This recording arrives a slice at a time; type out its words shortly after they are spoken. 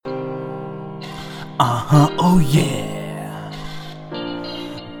Oh yeah.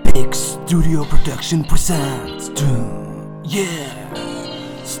 Big studio production presents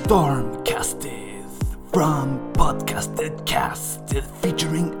Stormkastid from Kastid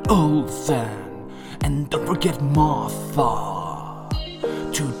featuring Olsen. And don't forget Martha.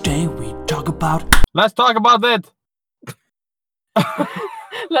 Today we talk about... Let's talk about it!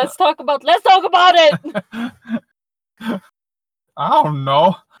 Let's talk about it! I don't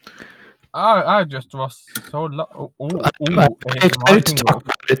know. I just was so excited to talk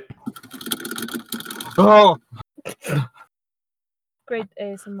about it. Oh, Great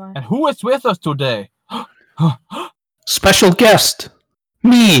ASMR. and who is with us today? Special guest,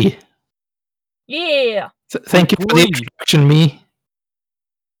 me. Yeah! Thank you for the Oi. introduction, me.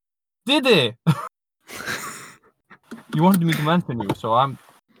 Diddi! You wanted me to mention you, so I'm...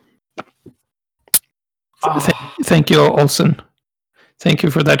 Thank you, Olsen. Thank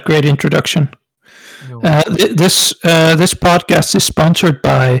you for that great introduction. This podcast is sponsored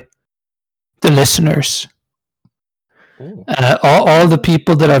by the listeners. All the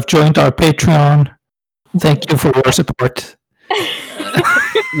people that have joined our Patreon. Thank you for your support.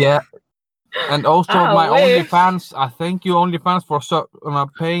 Yeah. And also my wait. OnlyFans. I thank you, OnlyFans, for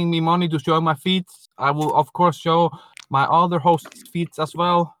paying me money to show my feeds. I will, of course, show my other hosts' feeds as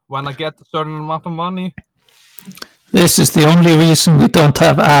well when I get a certain amount of money. This is the only reason we don't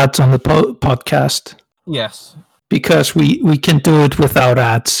have ads on the podcast. Yes. Because we can do it without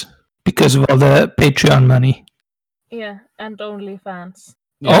ads. Because of all the Patreon money. Yeah, and OnlyFans.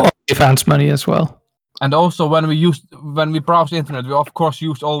 Yeah. OnlyFans money as well. And also when we browse the internet, we of course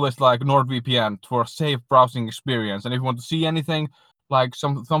use always like NordVPN for a safe browsing experience. And if you want to see anything, like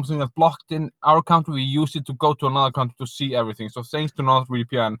something that's blocked in our country, we use it to go to another country to see everything. So thanks to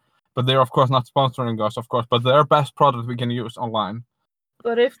NordVPN. But they're of course not sponsoring us, of course, but they're best product we can use online.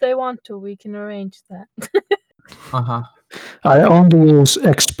 But if they want to, we can arrange that. I only use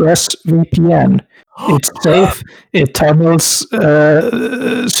ExpressVPN. It's safe, it tunnels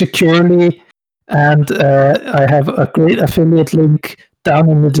securely, and I have a great affiliate link down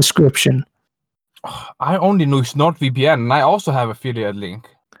in the description. I only use NordVPN, and I also have affiliate link.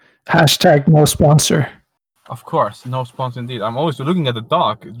 Hashtag no sponsor. Of course, no sponsor indeed. I'm always looking at the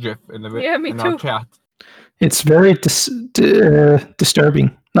dog gif in our chat. It's very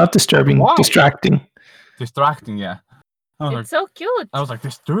disturbing. Not disturbing, Wow. distracting. Distracting, yeah. It's so cute. I was like,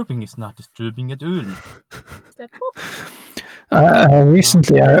 disturbing is not disturbing at all.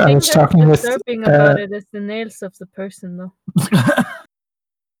 Recently, I was talking with... disturbing about it is the nails of the person, though.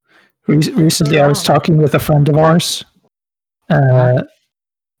 Recently, I was talking with a friend of ours.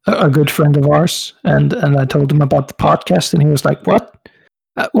 A good friend of ours, and I told him about the podcast, and he was like, "What?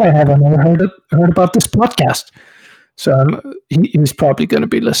 Why have I never heard about this podcast?" So he's probably going to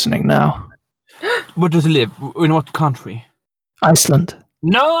be listening now. Where does he live? In what country? Iceland.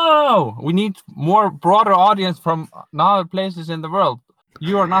 No, we need more broader audience from other places in the world.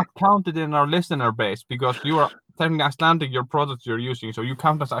 You are not counted in our listener base because you are technically Icelandic. Your products you're using, so you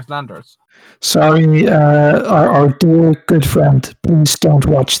count as Icelanders. Sorry, our dear good friend. Please don't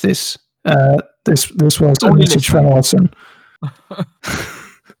watch this. This was a message from Olsen.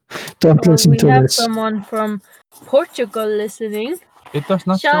 Don't listen to this. We have someone from Portugal listening. It does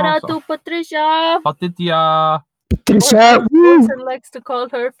not Shout out so. to Patricia. Patricia. Olsen likes to call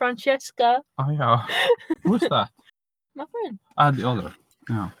her Francesca. Oh yeah. Who's that? My friend. The other.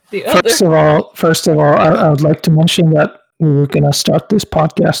 Yeah. The other. First of all, I would like to mention that we were going to start this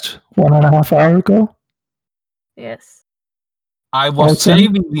podcast 1.5 hours ago. Yes. I was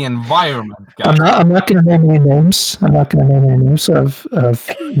saving the environment, guys. I'm not going to name any names. I'm not going to name any names of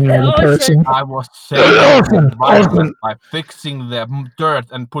the person. I was saving the environment by fixing the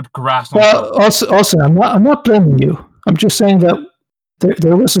dirt and put grass on top. Also, I'm not blaming you. I'm just saying that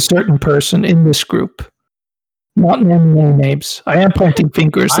there was a certain person in this group. Not naming any names. I am pointing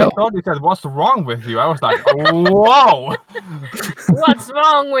fingers, though. I thought you said, "What's wrong with you?" I was like, "Whoa!" What's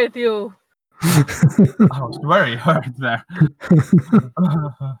wrong with you? I was very hurt there.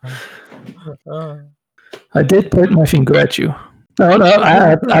 I did point my finger at you. No,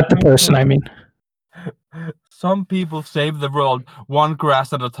 at the person, I mean. Some people save the world one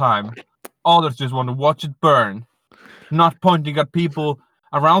grass at a time. Others just want to watch it burn. Not pointing at people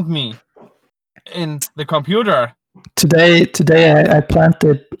around me in the computer. Today I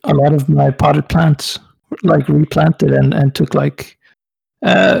planted a lot of my potted plants, like replanted and took like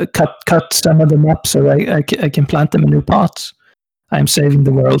cut some of them up so I can plant them in new pots. I'm saving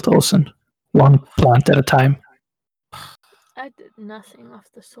the world, Olsen. One plant at a time. I did nothing of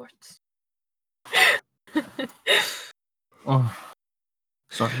the sorts. Oh.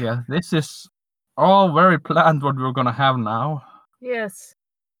 So yeah, this is all very planned what we're gonna have now. Yes.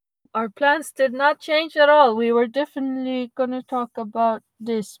 Our plans did not change at all. We were definitely gonna talk about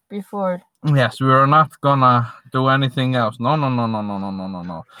this before. Yes, we are not gonna do anything else. No.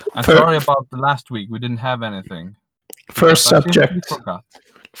 I'm Fir- sorry about the last week. We didn't have anything. First Because I simply subject. forgot.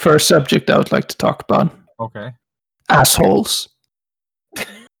 First subject I would like to talk about. Okay. Assholes.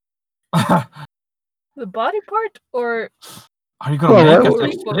 The body part or Are you gonna Well, make us what-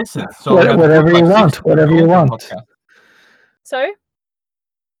 explicit? So we have to whatever put, like, you want. 6 Whatever you on the want. podcast? sorry?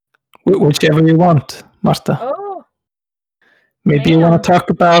 Whichever you want, Marta. Oh, Maybe you want to talk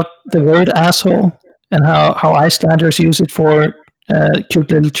about the word asshole and how Icelanders use it for cute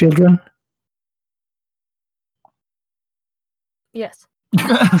little children. yes.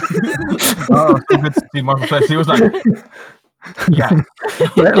 Oh, so good to see Mark's face. He was like, yeah.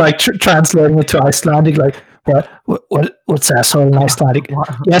 Like translating it to Icelandic, like what's asshole in Icelandic?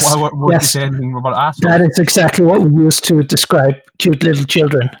 Yes, Why would you yes, say anything about assholes? that is exactly what we use to describe cute little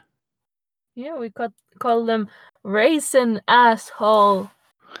children. Yeah, we could call them raisin asshole.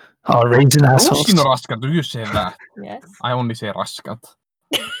 Oh, raisin assholes. Rúsínu raskat, do you say that? Yes. I only say raskat.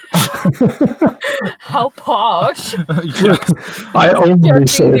 How posh. Yes. I only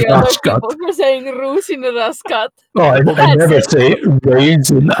say Judging the other raskat. people for saying rúsinu raskat. Oh, I That's never it. say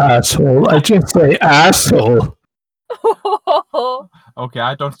raisin asshole. I just say asshole. Okay,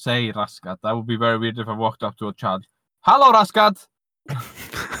 I don't say raskat. That would be very weird if I walked up to a child. Hello, raskat!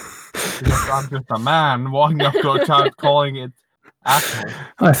 Because I'm just a man walking up to a child calling it asshole.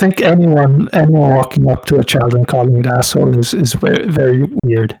 I think anyone walking up to a child and calling it asshole is very, very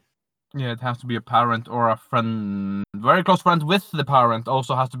weird. Yeah, it has to be a parent or a friend. Very close friend with the parent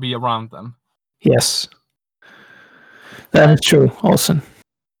also has to be around them. Yes. That is true, Olsen.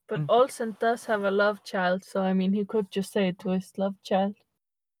 But Olsen does have a love child, so I mean, he could just say it to his love child.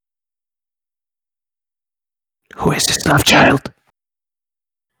 Who is his love child?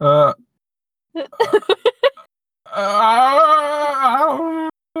 A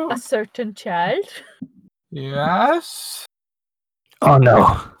certain child. Yes. Oh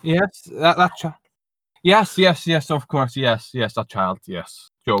no. Yes, that child. Yes, of course, yes, that child, yes.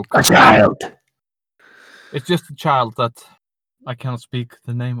 Joke. A child. It's just a child that I cannot speak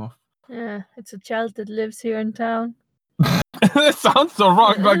the name of. Yeah, it's a child that lives here in town. It sounds so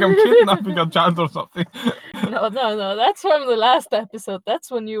wrong, like I'm kidnapping a child or something. No, that's from the last episode. That's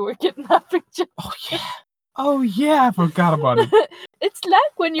when you were kidnapping child. Oh yeah, I forgot about it. It's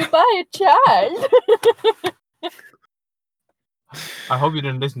like when you buy a child. I hope you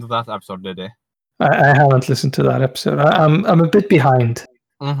didn't listen to that episode, did they? I haven't listened to that episode. I'm a bit behind.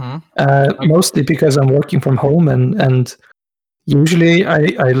 Mm-hmm. Mostly because I'm working from home and usually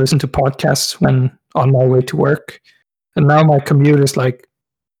I listen to podcasts when on my way to work. And now my commute is like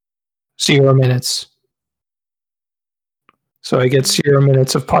 0 minutes. So I get 0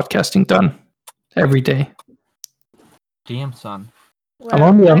 minutes of podcasting done every day. Damn, son. Well, I'm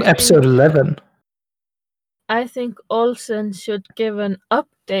only on episode 11. I think Olsen should give an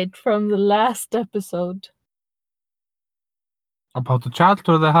update from the last episode. About the child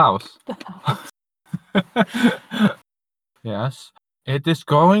or the house? The house. Yes. It is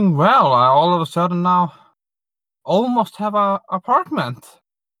going well. I all of a sudden now almost have a apartment.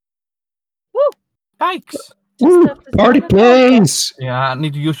 Woo! Yikes. Woo, have to party send a podcast. place! Yeah, I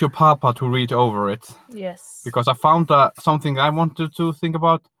need to use your papa to read over it. Yes. Because I found something I wanted to think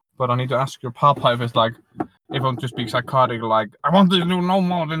about, but I need to ask your papa if it's like, if I'm to speak psychotic, like, I want to do no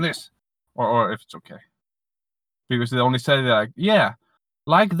more than this. Or if it's okay. Because they only say like, yeah,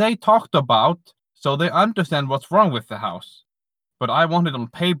 like they talked about, so they understand what's wrong with the house. But I want it on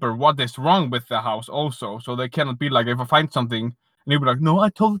paper what is wrong with the house also, so they cannot be like, if I find something, and you'll be like, no, I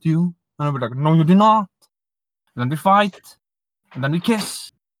told you. And I'll be like, no, you did not. And then we fight, and then we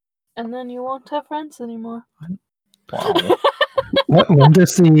kiss. And then you won't have friends anymore. Wow. When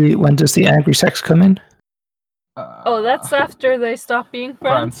does the angry sex come in? Oh, that's after they stop being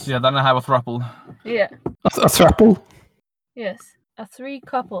friends? Yeah, then I have a throuple. Yeah. A throuple? Yes. A 3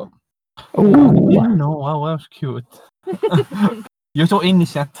 couple. Oh, No, that was cute. You're so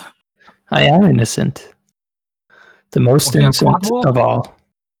innocent. I am innocent. The most innocent of all.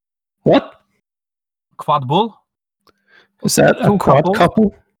 What? Quad bull? Is that a quad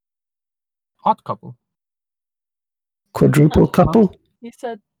couple? Hot couple. Quadruple couple? You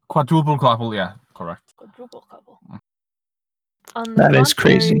said Quadruple couple, yeah, correct. quadruple couple. On That the is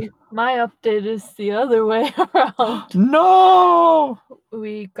crazy. contrary, my update is the other way around. No!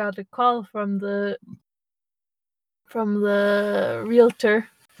 We got a call from the realtor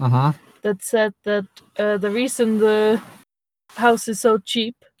that said that the reason the house is so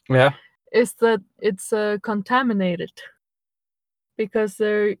cheap Yeah. is that it's contaminated. Because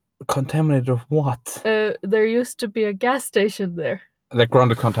Contaminated of what? there used to be a gas station there. The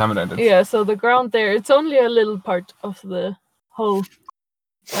ground is contaminated. Yeah, so the ground there, it's only a little part of the whole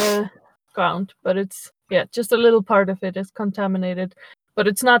ground, but it's, just a little part of it is contaminated. But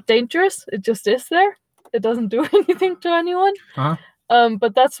it's not dangerous, it just is there. It doesn't do anything to anyone. Uh-huh.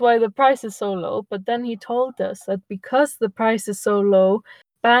 But that's why the price is so low. But then he told us that because the price is so low,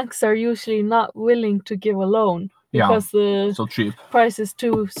 banks are usually not willing to give a loan because the So cheap. price is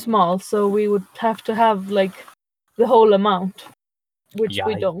too small. So we would have to have like the whole amount, which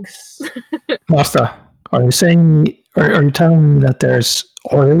we don't. Master, are you saying, are you telling me that there's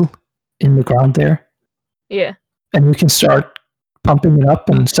oil in the ground there? Yeah. And you can start pumping it up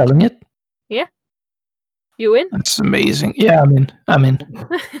and selling it? Yeah. You in? That's amazing. Yeah, I'm in.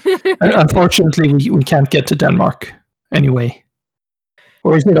 Unfortunately, we can't get to Denmark anyway.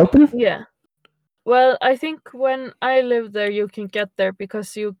 Or is it open? Yeah. Well, I think when I live there, you can get there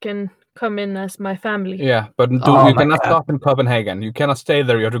because you can come in as my family. Yeah, but you cannot stop in Copenhagen. You cannot stay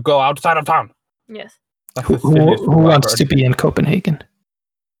there. You have to go outside of town. Yes. Who wants to be in Copenhagen?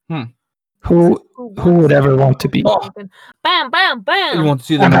 Who would ever want to be? Oh. Bam, bam, bam! You want to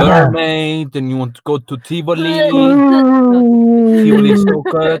see the mermaid, and you want to go to Tivoli. Tivoli is so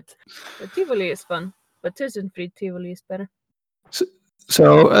good. Tivoli is fun, but Tusenfryd Tivoli is better.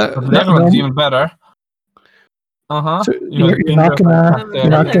 So Netherlands even better. So you're not gonna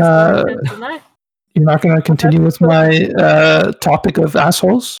continue with my topic of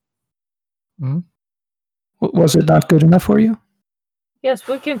assholes? Mm-hmm. Was it not good enough for you? Yes,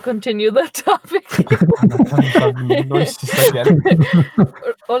 we can continue that topic.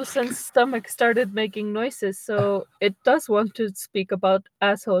 Olsen's stomach started making noises, so it does want to speak about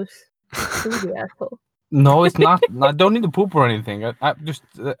assholes. Who's the asshole? No, it's not. I don't need to poop or anything. I just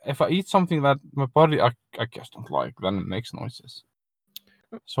if I eat something that my body I just don't like, then it makes noises.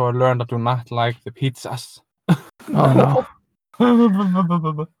 So I learned I do not like the pizzas. Oh no.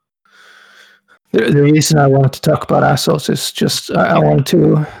 The reason I wanted to talk about assholes is just I wanted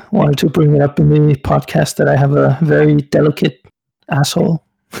to bring it up in the podcast that I have a very delicate asshole.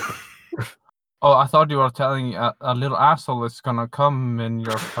 Oh, I thought you were telling a little asshole is gonna come in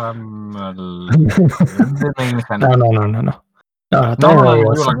your family. No.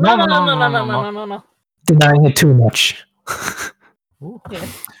 No. Denying it too much. Yeah.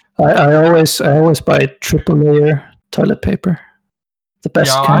 I always buy triple layer toilet paper. The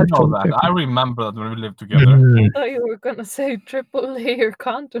best kind I know of that. paper. I remember that when we lived together. I thought you were gonna say triple layer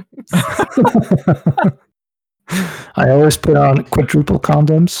condoms. I always put on quadruple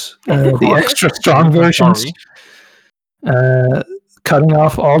condoms, the extra strong versions, cutting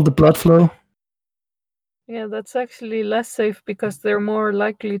off all the blood flow. Yeah, that's actually less safe because they're more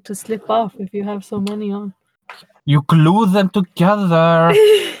likely to slip off if you have so many on. You glue them together.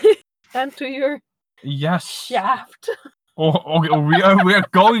 And to your shaft. We are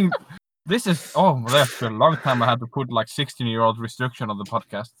going. This is that's been a long time. I had to put like 16-year-old restriction on the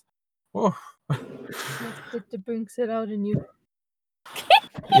podcast. Oh. It brings it out in you.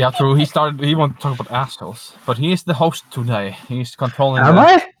 Yeah, true. He wanted to talk about assholes, but he is the host today. He's controlling. Am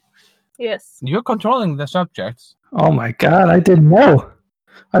I? Yes. You're controlling the subjects. Oh my god! I didn't know.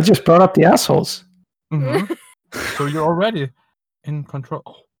 I just brought up the assholes. Mm-hmm. So you're already in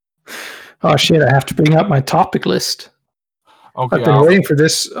control. Oh shit! I have to bring up my topic list. Okay. I've been waiting for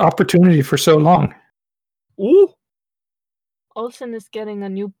this opportunity for so long. Ooh. Olsen is getting a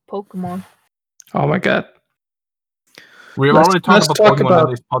new Pokemon. Oh my god. We've already talked about Pokemon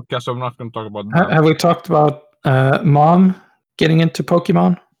in this podcast, so I'm not going to talk about that. Have we talked about Mom getting into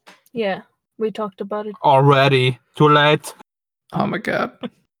Pokemon? Yeah, we talked about it. Already. Too late. Oh my god.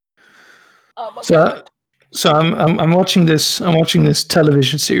 So I'm watching this. I'm watching this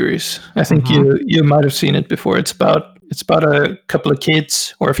television series. I think you might have seen it before. It's about a couple of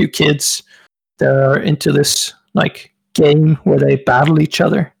kids or a few kids that are into this like game where they battle each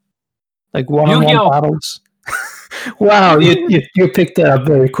other, like one-on-one battles. Wow, you picked that up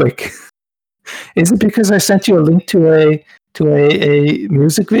very quick. Is it because I sent you a link to a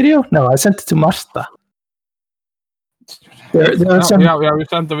music video? No, I sent it to Marta. Yeah, we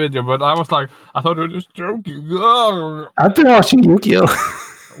sent the video, but I was like, I thought you were just joking. Oh. I've been watching Yu-Gi-Oh.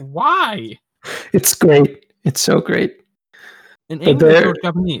 Why? It's great. It's so great. In English or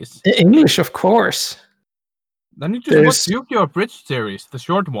Japanese? In English, of course. Then you just watch Yu-Gi-Oh! Bridge series, the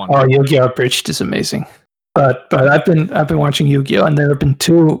short one. Oh, Yu-Gi-Oh! Bridge is amazing. But I've been watching Yu-Gi-Oh! And there have been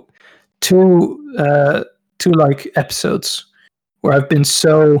two like episodes where I've been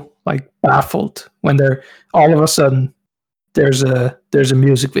so like baffled when they're all of a sudden there's a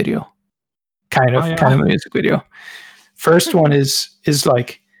music video kind of music video. First one is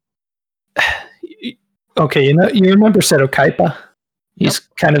like, okay, you remember Seto Kaipa? He's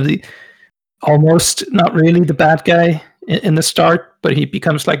kind of the almost not really the bad guy in the start, but he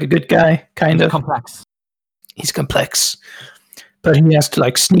becomes like a good guy, kind of. Complex. He's complex, but he has to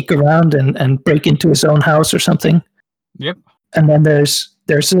like sneak around and break into his own house or something. Yep. And then there's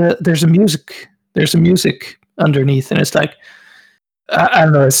a music underneath, and it's like, I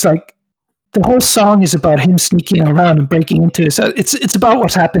don't know, it's like the whole song is about him sneaking around and breaking into his. It's about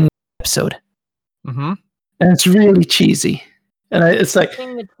what's happening in the episode, Mm-hmm. and it's really cheesy. And it's like,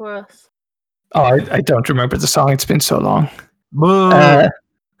 Sing it for us. oh, I don't remember the song. It's been so long. But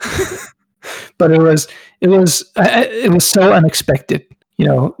it was so unexpected.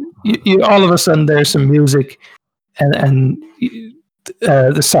 You all of a sudden there's some music, and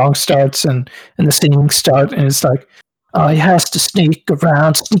the song starts and the singing starts, and it's like, oh, he has to sneak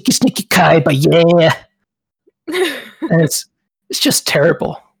around, sneaky Kaiba, yeah. And it's just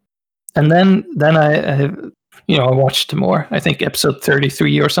terrible. And then I watched more. I think episode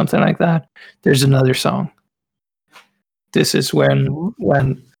 33 or something like that. There's another song. This is when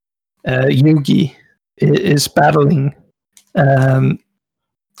Yugi is battling.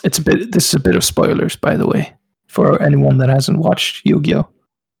 This is a bit of spoilers, by the way, for anyone that hasn't watched Yu-Gi-Oh.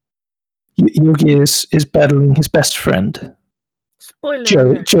 Yugi is battling his best friend, Spoiler.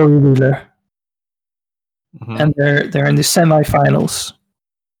 Joey Wheeler, Mm-hmm. and they're in the semifinals.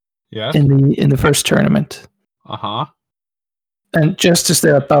 Yes. In the first tournament. Uh-huh. And just as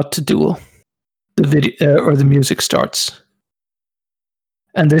they're about to duel, the video or the music starts.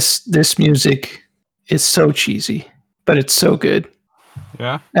 And this music is so cheesy, but it's so good.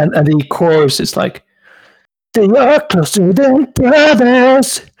 Yeah. And the chorus is like, they are closer than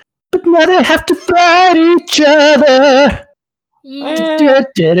brothers, but now they have to fight each other. Yeah.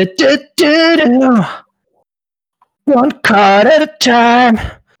 One card at a time.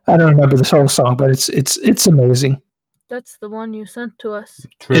 I don't remember this whole song, but it's amazing. That's the one you sent to us.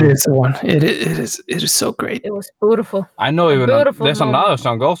 True. It is the one. It is so great. It was beautiful. I know there's moment. another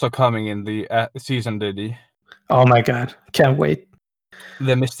song also coming in the season, Diddy. Oh my god, can't wait.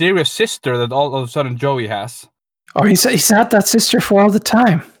 The mysterious sister that all of a sudden Joey has. Oh, he's had that sister for all the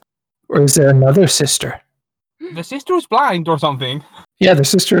time. Or is there another sister? The sister is blind or something. Yeah, the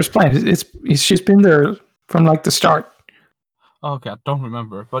sister is blind. She's been there from like the start. Okay, I don't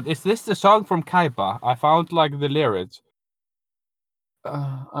remember. But is this the song from Kaiba? I found like the lyrics.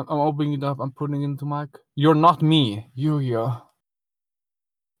 I'm opening it up. I'm putting it into mic. You're not me, Yu-Gi-Oh.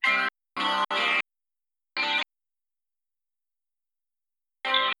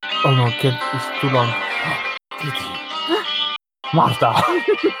 Oh no, kid, it's too long. Marta.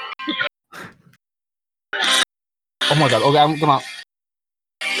 Oh my god. Okay, I'm gonna.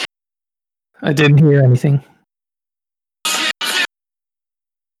 I didn't hear anything.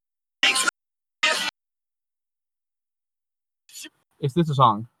 Is this a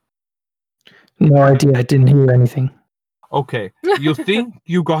song? No idea. I didn't hear anything. Okay. You think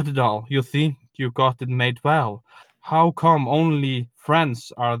you got it all. You think you got it made well. How come only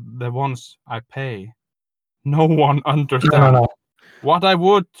friends are the ones I pay? No one understands No. what I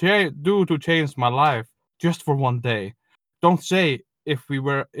would do to change my life just for one day. Don't say if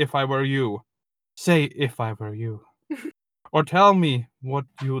I were you. Say if I were you. Or tell me what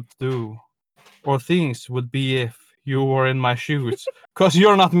you'd do. Or things would be if you were in my shoes. 'Cause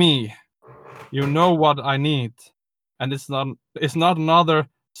you're not me. You know what I need. And it's not another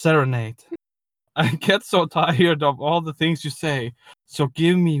serenade. I get so tired of all the things you say. So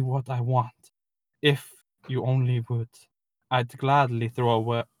give me what I want. If you only would. I'd gladly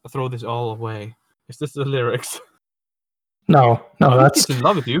throw this all away. Is this the lyrics? No, that's in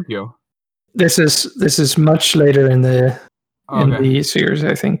love with Yu-Gi-Oh. This is much later in the series,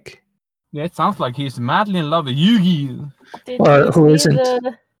 I think. Yeah, it sounds like he's madly in love with Yu-Gi-Oh. Well, who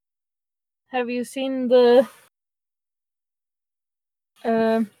isn't? Have you seen the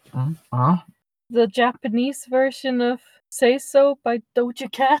the Japanese version of Say So by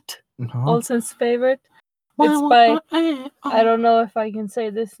Doja Cat? Olsen's favorite. It's by, I don't know if I can say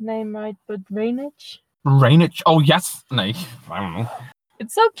this name right, but Rainage. Rainage? Oh, yes. No, I don't know.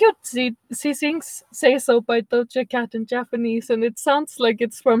 It's so cute. She sings Say So by Doja Cat in Japanese, and it sounds like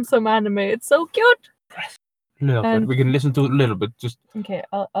it's from some anime. It's so cute. A little bit. We can listen to it a little bit. Just okay,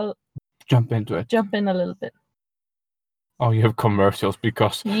 I'll jump into it. Jump in a little bit. Oh, you have commercials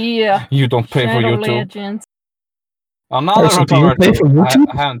because you don't pay for YouTube. Legends. Another commercial.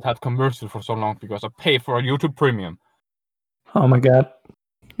 I haven't had commercials for so long because I pay for a YouTube Premium. Oh my god,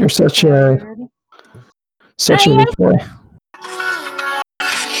 you're such a rich boy.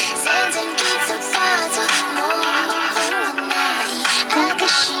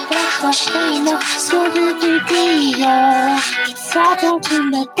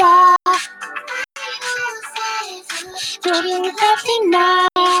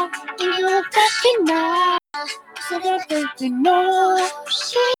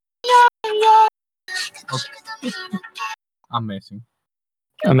 Amazing.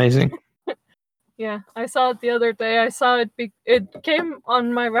 Amazing. Yeah, I saw it the other day. I saw it. It came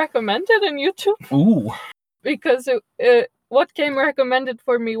on my recommended on YouTube Ooh. because what came recommended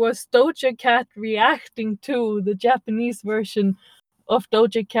for me was Doja Cat reacting to the Japanese version of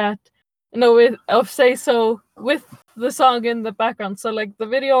Doja Cat. Of Say So with the song in the background. So like the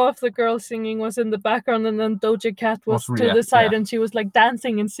video of the girl singing was in the background, and then Doja Cat was to the side, and she was like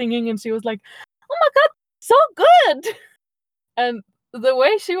dancing and singing, and she was like, "Oh my god, so good!" And the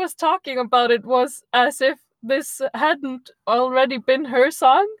way she was talking about it was as if this hadn't already been her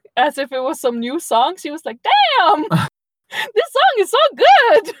song, as if it was some new song. She was like, "Damn, this song is so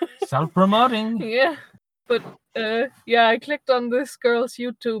good!" Self-promoting. Yeah, but yeah, I clicked on this girl's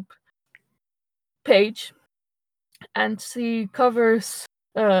YouTube page, and she covers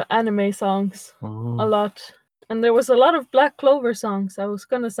anime songs a lot. And there was a lot of Black Clover songs. I was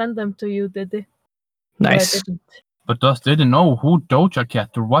gonna send them to you, Diddi. Nice. But does Diddi know who Doja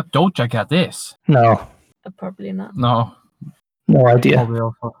Cat or what Doja Cat is? No. Probably not. No. No idea.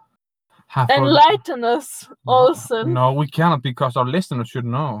 Enlighten us, Olsen. No, we cannot, because our listeners should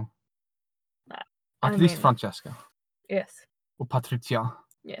know. At least Francesca. Yes. Or Patricia.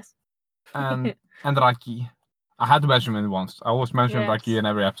 Yes. And Raki. I had to mention him once. I always mention Raki in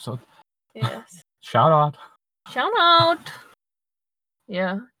every episode. Yes. Shout out. Shout out.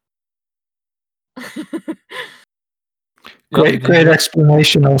 Yeah. Great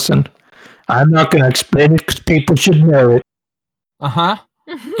explanation, Olsen. I'm not going to explain it because people should know it. Uh-huh.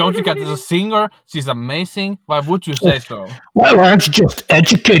 Doja Cat is a singer. She's amazing. Why would you say so? Why don't you just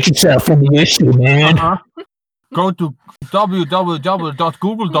educate yourself on the issue, man? Uh-huh. Go to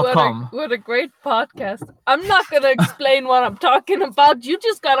www.google.com. What a great podcast. I'm not going to explain what I'm talking about. You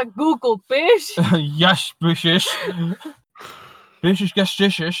just got to Google, bitch. Yes, bitches. Bitches get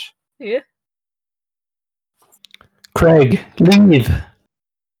stitches. Yeah. Craig, leave.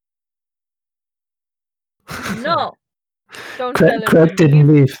 No. Don't Craig didn't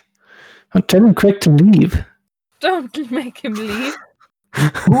leave. I'm telling Craig to leave. Don't make him leave.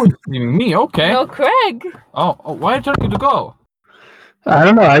 Who is leaving me? Okay. No, Craig. Oh, why are you telling you to go? I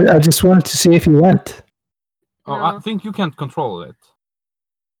don't know. I just wanted to see if he went. Oh, No. I think you can't control it.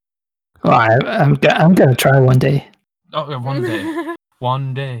 Oh, I'm gonna try one day. Oh, yeah, one day.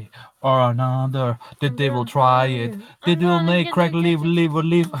 One day or another, they will try it. They will make Craig leave.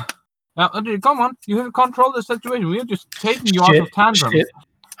 Now, come on, you have to control the situation. We're just taking you out of tantrums.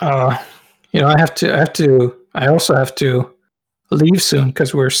 You know, I also have to leave soon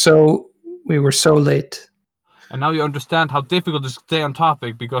because we were so late. And now you understand how difficult it is to stay on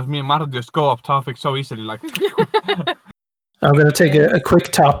topic, because me and Marta just go off topic so easily. Like, I'm going to take a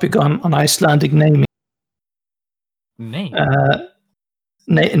quick topic on Icelandic naming. Name?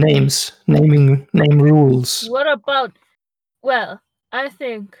 Names. Name rules. What about, well, I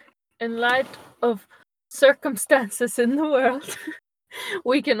think in light of circumstances in the world,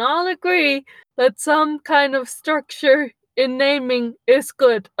 we can all agree that some kind of structure in naming is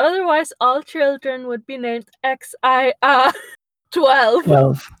good. Otherwise, all children would be named XIA 12.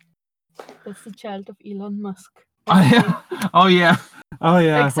 12. That's the child of Elon Musk. Oh yeah.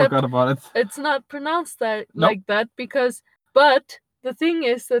 I Except forgot about it. It's not pronounced like that but the thing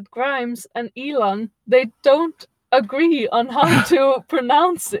is that Grimes and Elon, they don't agree on how to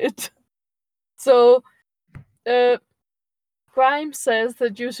pronounce it. So Grimes says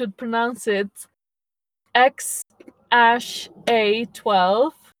that you should pronounce it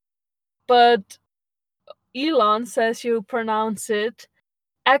XA12, but Elon says you pronounce it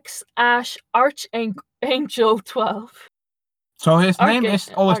Archangel 12. So his name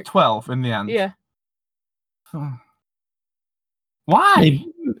is always 12 in the end. Yeah. Why?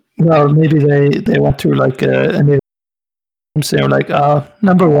 Maybe they went through like a new. They were like,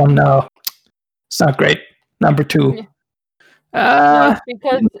 number 1 now. It's not great. Number 2. No,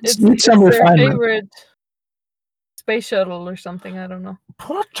 because it's some their refinement. favorite space shuttle or something. I don't know.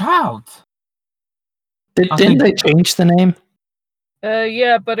 Poor child. Didn't they change the name?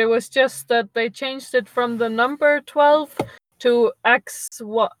 Yeah, but it was just that they changed it from the number 12 to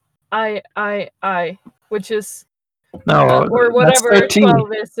XII, which is or whatever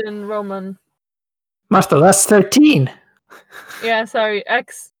 12 is in Roman. Master, that's 13. Yeah, sorry,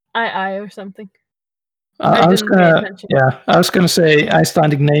 XII or something. I was gonna say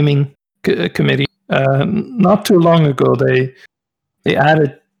Icelandic naming committee. Not too long ago, they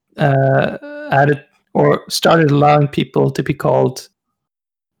added added or started allowing people to be called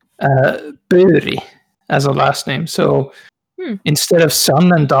Buri as a last name. So instead of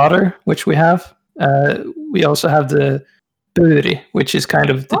son and daughter, which we have, we also have the Buri, which is kind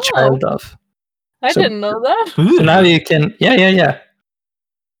of the child of. I didn't know that. So now you can, yeah.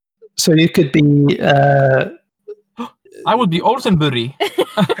 So you could be. I would be Olsenbury.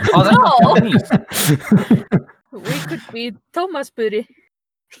 Oh, that's No. not Japanese. We could be Thomas Buri.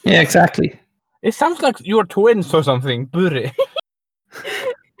 Yeah, exactly. It sounds like you're twins or something. Bury.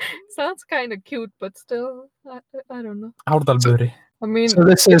 Sounds kind of cute, but still, I don't know. Ardalbury. I mean, So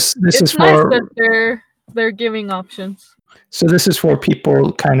this is it's for nice that they're giving options. So this is for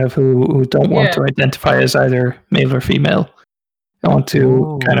people kind of who don't want to identify as either male or female. I want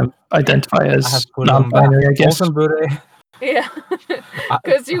to kind of identify as non-binary, I guess. Olsenbury. Yeah,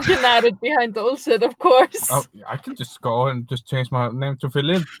 because you can add it behind the Olsen, of course. Oh, I can just go and just change my name to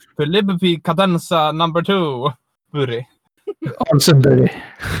Philip. Philippi Cadenza number 2. Bury. Olsenbury.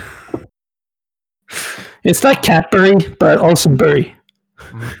 It's like Cadbury, but Olsenbury.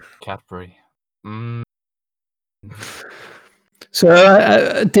 Cadbury. So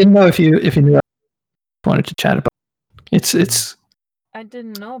I didn't know if you knew. I wanted to chat about. It's. I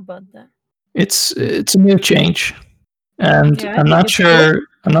didn't know about that. It's a new change, and I'm not sure. Cool.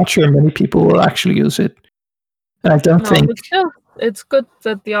 I'm not sure many people will actually use it. And I don't think. But still, it's good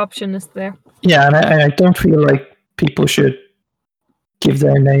that the option is there. Yeah, and I don't feel like people should give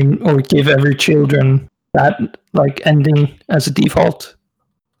their name or give every children that like ending as a default.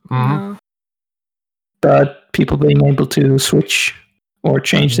 No. But people being able to switch or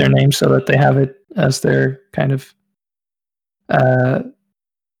change their name so that they have it as their kind of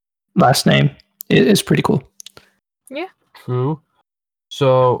last name is pretty cool. Yeah. True.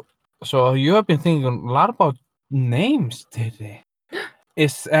 So you have been thinking a lot about names, Diddi.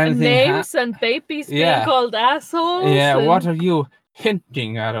 Is anything names and babies being called assholes? Yeah, what are you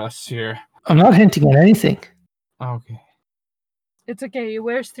hinting at us here? I'm not hinting at anything. Okay. It's okay. He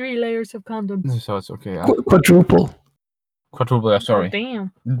wears 3 layers of condoms. So it's okay. Quadruple. Quadruple, sorry. Oh,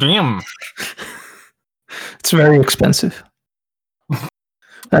 Damn. It's very expensive.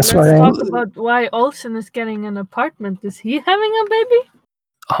 That's Let's talk about why Olsen is getting an apartment. Is he having a baby?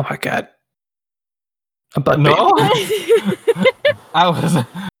 Oh my god. A butt no? baby. I was...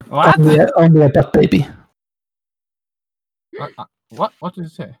 What? Only a butt baby. What did you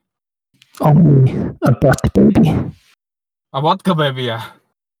say? Only a butt baby. A vodka baby, yeah.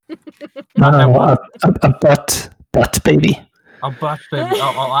 No, a butt baby. A butt baby.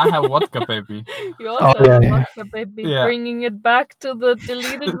 Oh, I have vodka baby. You also have vodka baby. Yeah. Bringing it back to the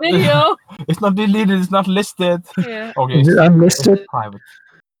deleted video. It's not deleted, it's not listed. Yeah. Okay. Is it unlisted? It's private.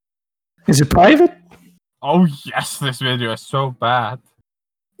 Is it private? Oh yes, this video is so bad.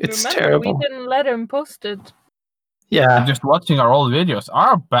 It's Remember, terrible. we didn't let him post it. Yeah. Just watching our old videos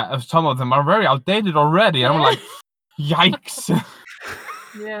are bad. Some of them are very outdated already. I'm like, yikes.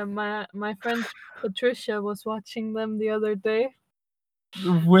 Yeah, my friend Patricia was watching them the other day.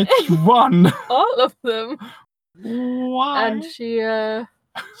 Which one? All of them. Why? And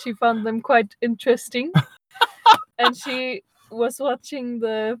she found them quite interesting. And she was watching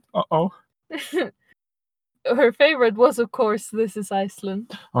the... Uh-oh. Her favorite was, of course, This Is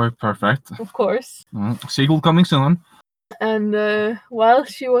Iceland. Oh, perfect. Of course. Sequel coming soon. And while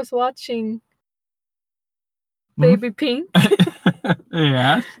she was watching Baby Pink,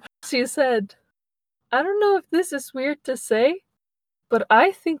 yes. she said, I don't know if this is weird to say, but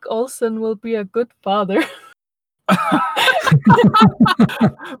I think Olsen will be a good father.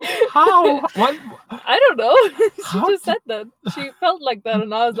 How? What? I don't know. She just said that. She felt like that,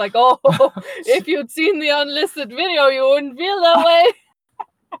 and I was like, oh, if you'd seen the unlisted video, you wouldn't feel that way.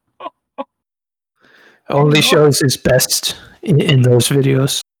 Only shows his best in those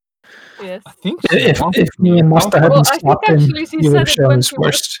videos. Yes. I think if me and Master hadn't stopped him, she he would said have it shown when his she worst.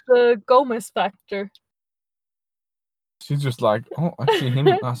 watched the Gomez Factor. She's just like, oh, I see him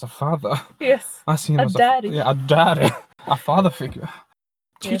as a father. Yes. I see him as daddy. a daddy. A father figure.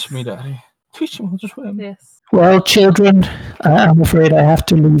 Teach Yes. me, daddy. Teach me how to swim. Yes. Well, children, I'm afraid I have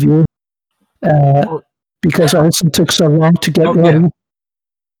to leave you. Because Olsen took so long to get ready. Yeah.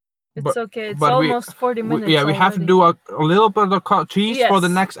 It's okay. It's almost 40 minutes. We have to do a little bit of tease for the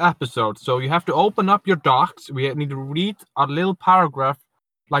Yes. next episode. So you have to open up your docs. We need to read a little paragraph,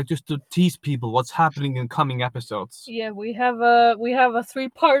 like just to tease people what's happening in coming episodes. Yeah, we have a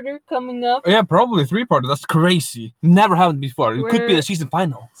 3-parter coming up. Yeah, probably 3-part. That's crazy. Never happened before. It could be the season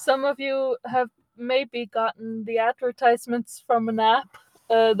final. Some of you have maybe gotten the advertisements from an app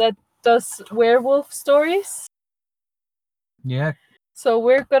that does werewolf stories. Yeah. So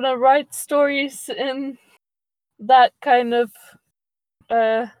we're gonna write stories in that kind of,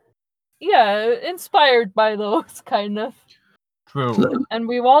 inspired by those kind of. True. And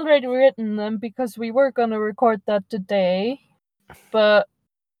we've already written them because we were gonna record that today, but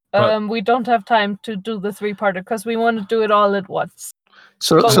we don't have time to do the 3-parter because we want to do it all at once.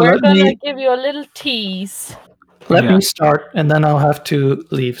 So But we're gonna give you a little tease. let me start, and then I'll have to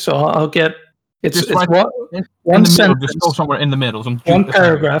leave. So I'll get it's right in one the middle. sentence, Just go somewhere in the middle. one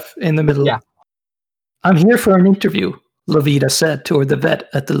paragraph in the middle. Yeah. I'm here for an interview, Lovita said toward the vet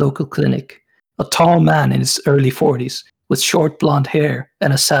at the local clinic, a tall man in his early 40s with short blonde hair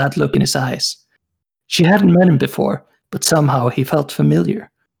and a sad look in his eyes. She hadn't met him before, but somehow he felt familiar,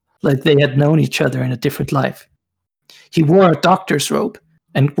 like they had known each other in a different life. He wore a doctor's robe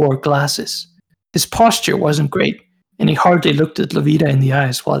and wore glasses. His posture wasn't great, and he hardly looked at Lovita in the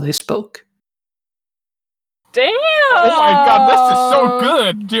eyes while they spoke. Damn! Oh my god, this is so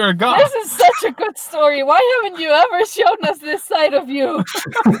good, dear God. This is such a good story. Why haven't you ever shown us this side of you?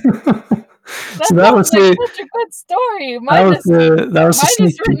 So that was such a good story. Mine is written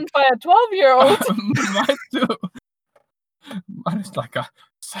by a 12-year-old. Mine too. Mine is like a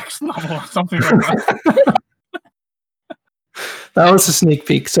sex novel or something like that. That was a sneak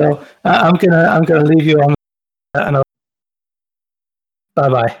peek. So I'm gonna leave you on. Bye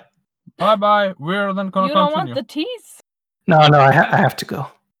bye. Bye bye. We're then gonna You continue. don't want the tease? No, I have to go.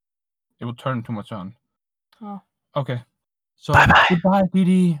 It will turn too much on. Oh. Okay. So Bye-bye. goodbye,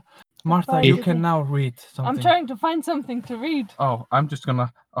 Diddi. Martha, Goodbye, you Diddi. can now read something. I'm trying to find something to read. Oh, I'm just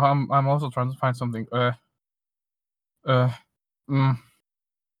gonna. I'm also trying to find something. Oh,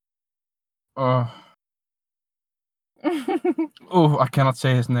 I cannot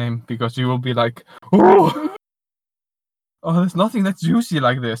say his name because you will be like, oh, there's nothing that's juicy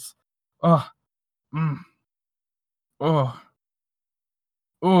like this. Oh, oh,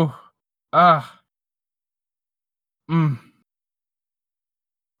 oh,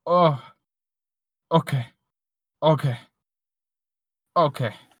 okay.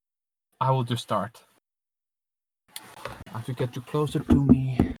 I will just start. I have to get you closer to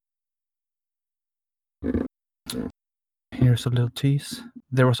me. Here's a little tease.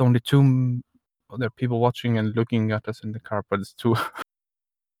 There was only two. There are people watching and looking at us in the car, but it's too.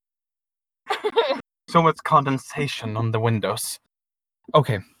 So much condensation on the windows.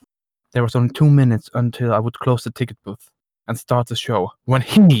 Okay. There was only 2 minutes until I would close the ticket booth and start the show when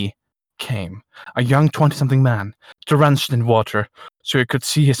he came. A young 20-something man, drenched in water, so you could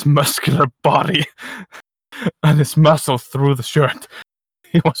see his muscular body and his muscles through the shirt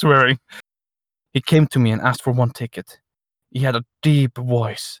he was wearing. He came to me and asked for 1 ticket. He had a deep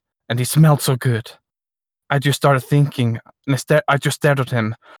voice, and he smelled so good. I just started thinking, and I just stared at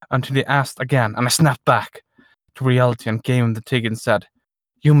him until he asked again, and I snapped back to reality and gave him the ticket and said,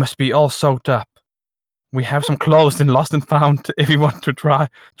 "You must be all soaked up. We have some clothes in Lost and Found if you want to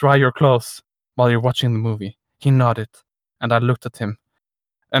dry your clothes while you're watching the movie." He nodded, and I looked at him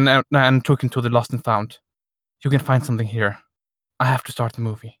and took him to the Lost and Found. "You can find something here. I have to start the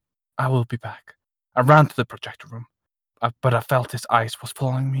movie. I will be back." I ran to the projector room, but I felt his eyes was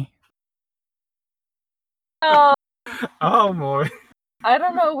following me. Oh boy. I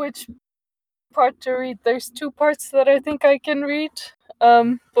don't know which part to read. There's 2 parts that I think I can read.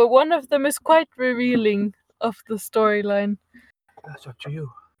 But one of them is quite revealing of the storyline. That's up to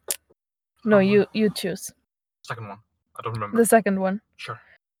you. No, you choose. Second one. I don't remember. The second one. Sure.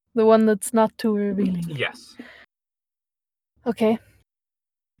 The one that's not too revealing. Yes. Okay.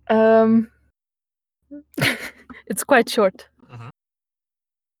 It's quite short.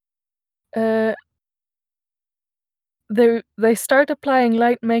 They start applying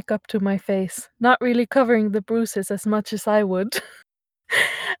light makeup to my face, not really covering the bruises as much as I would.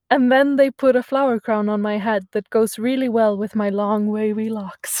 And then they put a flower crown on my head that goes really well with my long wavy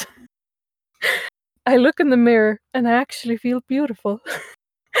locks. I look in the mirror and I actually feel beautiful.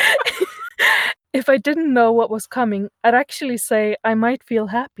 If I didn't know what was coming, I'd actually say I might feel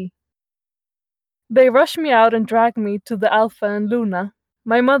happy. They rush me out and drag me to the Alpha and Luna.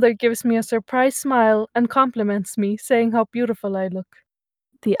 My mother gives me a surprise smile and compliments me, saying how beautiful I look.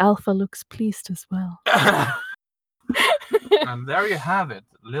 The Alpha looks pleased as well. And there you have it.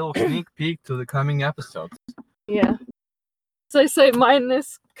 A little sneak peek to the coming episodes. Yeah. So I say mine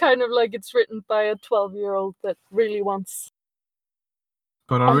is kind of like it's written by a 12-year-old that really wants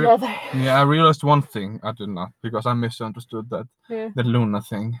But I realized one thing I did not, because I misunderstood that the Luna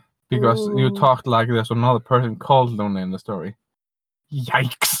thing. Because you talked like there's another person called Luna in the story.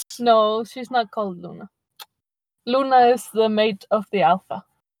 Yikes! No, she's not called Luna. Luna is the mate of the Alpha.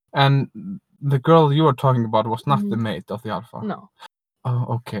 And the girl you were talking about was not the mate of the Alpha. No.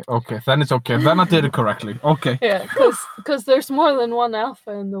 Oh, okay. Then it's okay. Then I did it correctly. Okay. Yeah, because there's more than one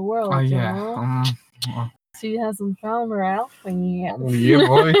alpha in the world. Oh, You yeah. know? She hasn't found her alpha yet. Oh, yeah,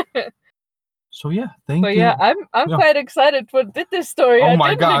 boy. So yeah, thank But you. yeah, I'm Yeah. quite excited for this story. Oh I my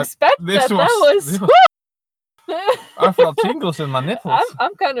didn't God, expect this that. was- That was. I felt tingles in my nipples.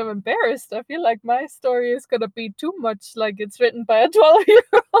 I'm kind of embarrassed. I feel like my story is gonna be too much like it's written by a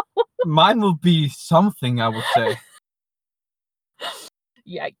 12-year-old. Mine will be something, I would say.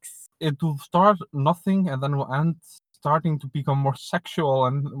 Yikes. It will start nothing and then will end starting to become more sexual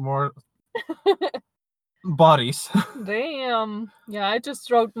and more bodies. Damn. Yeah, I just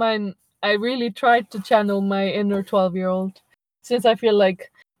wrote mine. I really tried to channel my inner 12-year-old, since I feel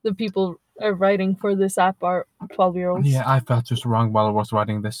like the people writing for this app are 12-year-olds. Yeah, I felt just wrong while I was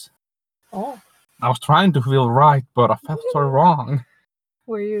writing this. Oh. I was trying to feel right, but I felt so wrong.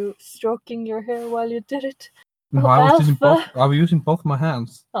 Were you stroking your hair while you did it? No, Oh, I was using both my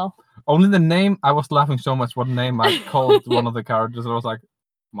hands. Oh. Only the name, I was laughing so much what name I called one of the characters. I was like,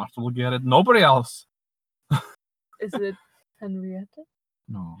 Marshall will get it. Nobody else. Is it Henrietta?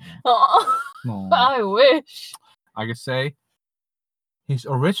 No. Oh, No. I wish. I can say his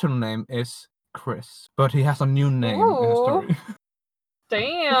original name is Chris, but he has a new name in the story.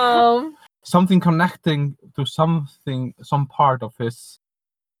 Damn. Something connecting to something, some part of his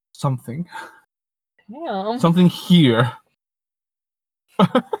something. Damn. Something here.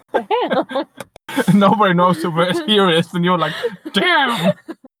 Damn. Nobody knows where here is, and you're like, damn!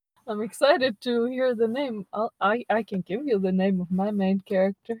 I'm excited to hear the name. I can give you the name of my main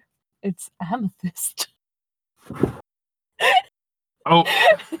character. It's Amethyst. Oh,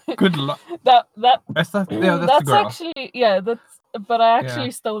 good luck. That That's the girl. actually but I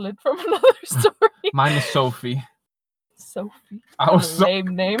actually stole it from another story. Mine is Sophie. Sophie. I was What a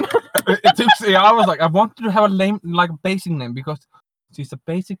lame name. I was like, I wanted to have a lame, like a basic name because she's a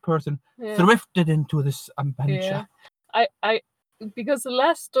basic person thrifted into this adventure. Yeah. I because the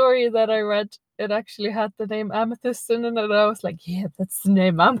last story that I read, it actually had the name Amethyst in it, and I was like, yeah, that's the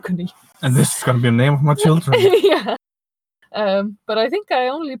name I'm gonna use. And this is gonna be the name of my children. Yeah. But I think I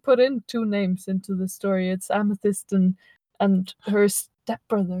only put in 2 names into the story. It's Amethyst and her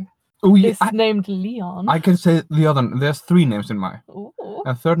stepbrother. Oh yeah, Is named Leon. I can say the other. There's 3 names in mine. Ooh.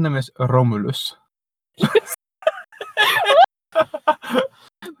 And third name is Romulus.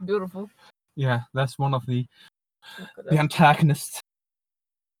 Beautiful. Yeah, that's one of the antagonists.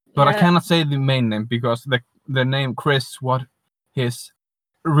 But I Yeah. cannot say the main name because the name Chris, what his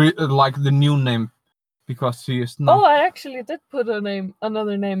like the new name, because he is not. Oh, I actually did put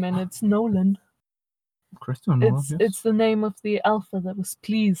another name in. It's Nolan. Christopher Nolan. It's the name of the alpha that was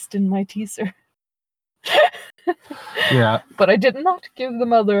pleased in my teaser. Yeah. But I did not give the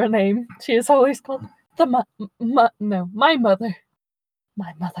mother a name. She is always called my mother. My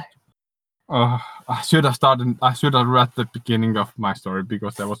mother. I should have read the beginning of my story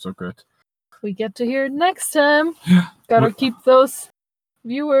because that was so good. We get to hear it next time. Yeah. Gotta keep those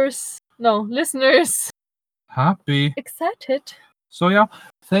listeners Happy. excited. So yeah,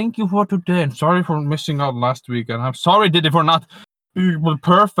 thank you for today, and sorry for missing out last week, and I'm sorry, Diddi, for not being a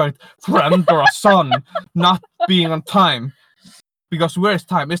perfect friend or a son, not being on time. Because where's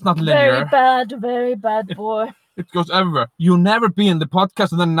time? It's not linear. Very bad boy. It goes everywhere. You'll never be in the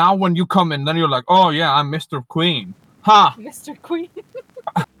podcast, and then now when you come in, then you're like, oh yeah, I'm Mr.Queen. Ha! Mr.Queen.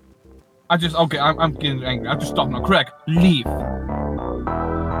 I'm getting angry. I just stop now. Craig, leave.